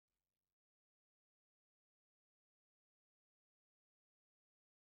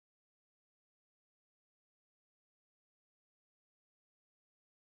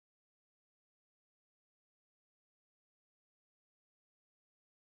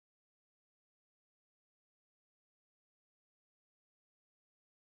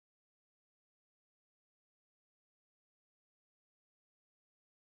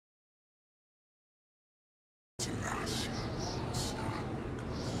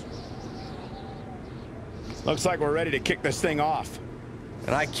Looks like we're ready to kick this thing off.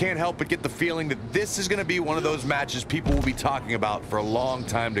 And I can't help but get the feeling that this is going to be one of those matches people will be talking about for a long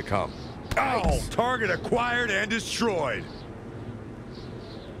time to come. Oh, target acquired and destroyed.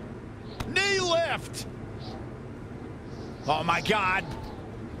 Knee lift. Oh my God.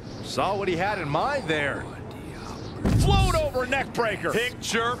 Saw what he had in mind there. Float over neck breaker.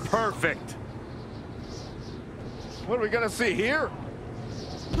 Picture perfect. What are we gonna see here?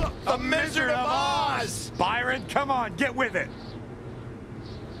 The Wizard of Oz. Byron, come on, get with it.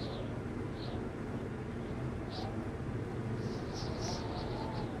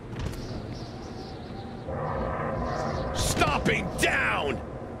 Stomping down.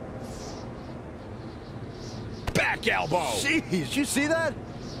 Back elbow. Jeez, you see that?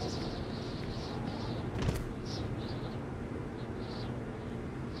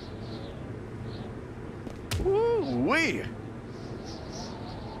 Woo-wee.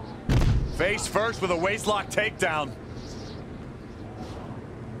 Face first with a waistlock takedown.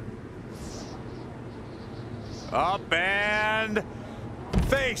 Up and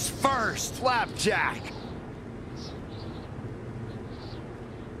face first. Flapjack.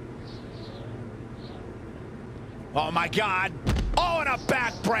 Oh my God. Oh, and a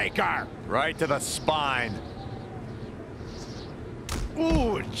backbreaker. Right to the spine.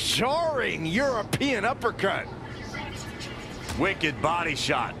 Ooh, jarring European uppercut. Wicked body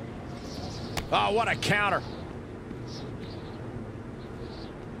shot. Oh, what a counter.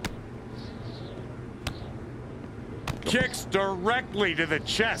 Kicks directly to the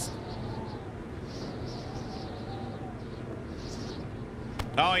chest.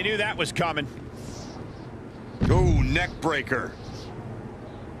 Oh, he knew that was coming. Ooh, neck breaker.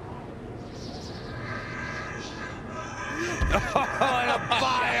 Oh, and a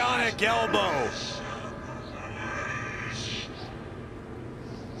bionic elbow.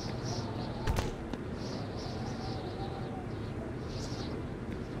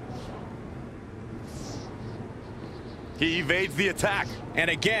 He evades the attack. And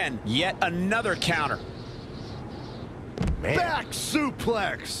again, yet another counter. Man. Back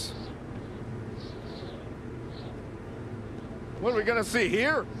suplex. What are we gonna see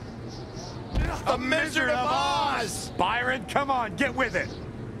here? The Wizard of Oz. Byron, come on, get with it.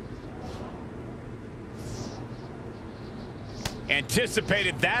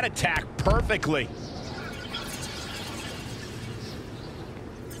 Anticipated that attack perfectly.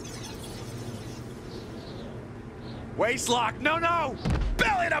 Waistlock, no, no!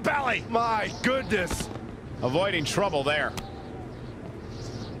 Belly to belly. My goodness. Avoiding trouble there.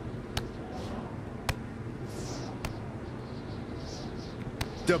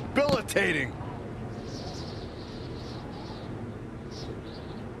 Debilitating.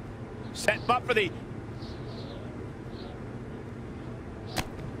 Set up for the...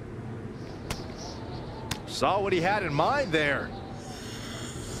 Saw what he had in mind there.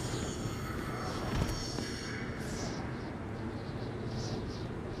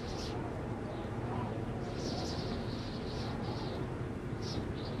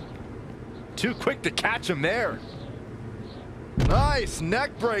 Too quick to catch him there. Nice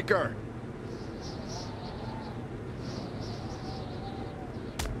neck breaker.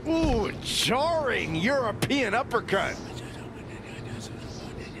 Ooh, jarring European uppercut.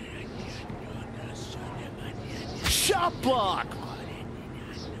 Shot block.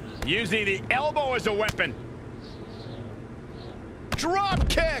 Using the elbow as a weapon. Drop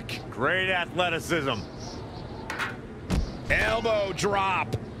kick. Great athleticism. Elbow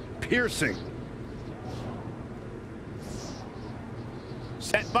drop. Piercing.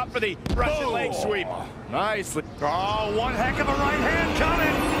 Set up for the Russian leg sweep. Nicely. Oh, one heck of a right hand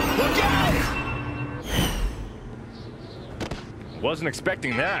coming. Look out! Wasn't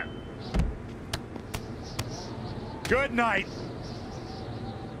expecting that. Good night.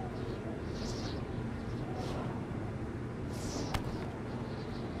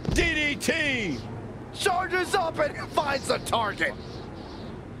 DDT. Charges up and finds the target.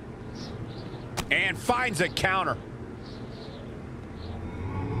 And finds a counter.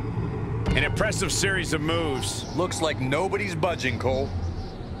 An impressive series of moves. Looks like nobody's budging, Cole.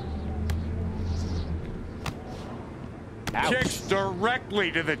 Ouch. Kicks directly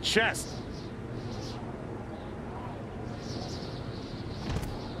to the chest.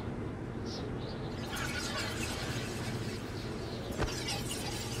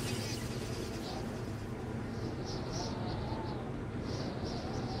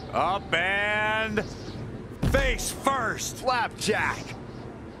 Up and face first. Flapjack.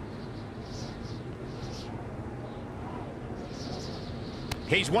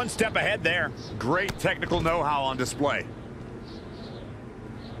 He's one step ahead there. Great technical know-how on display.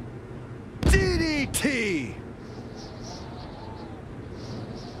 DDT!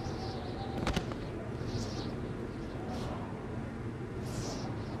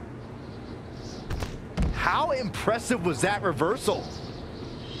 How impressive was that reversal?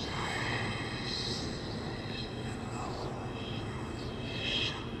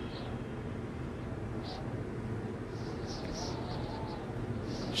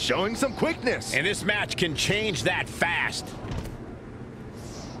 Showing some quickness. And this match can change that fast.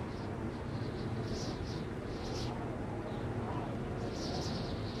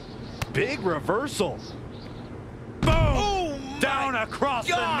 Big reversal. Boom! Oh, Down across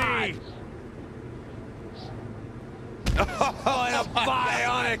God. the knee. Oh, and a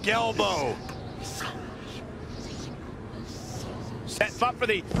bionic elbow. Set up for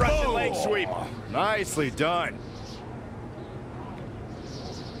the Russian leg sweep. Nicely done.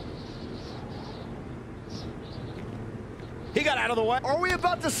 He got out of the way. Are we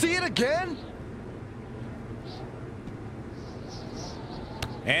about to see it again?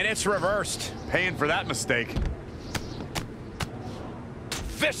 And it's reversed. Paying for that mistake.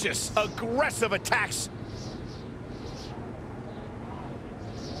 Vicious, aggressive attacks.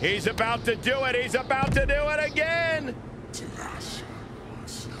 He's about to do it. He's about to do it again.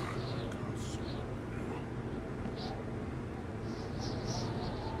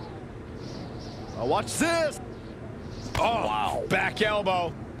 Now watch this. Oh, wow. Back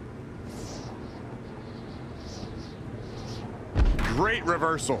elbow. Great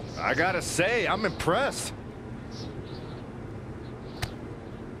reversal. I gotta say, I'm impressed.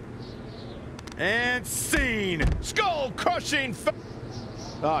 And scene. Skull crushing.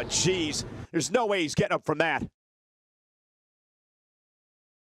 Oh, jeez. There's no way he's getting up from that.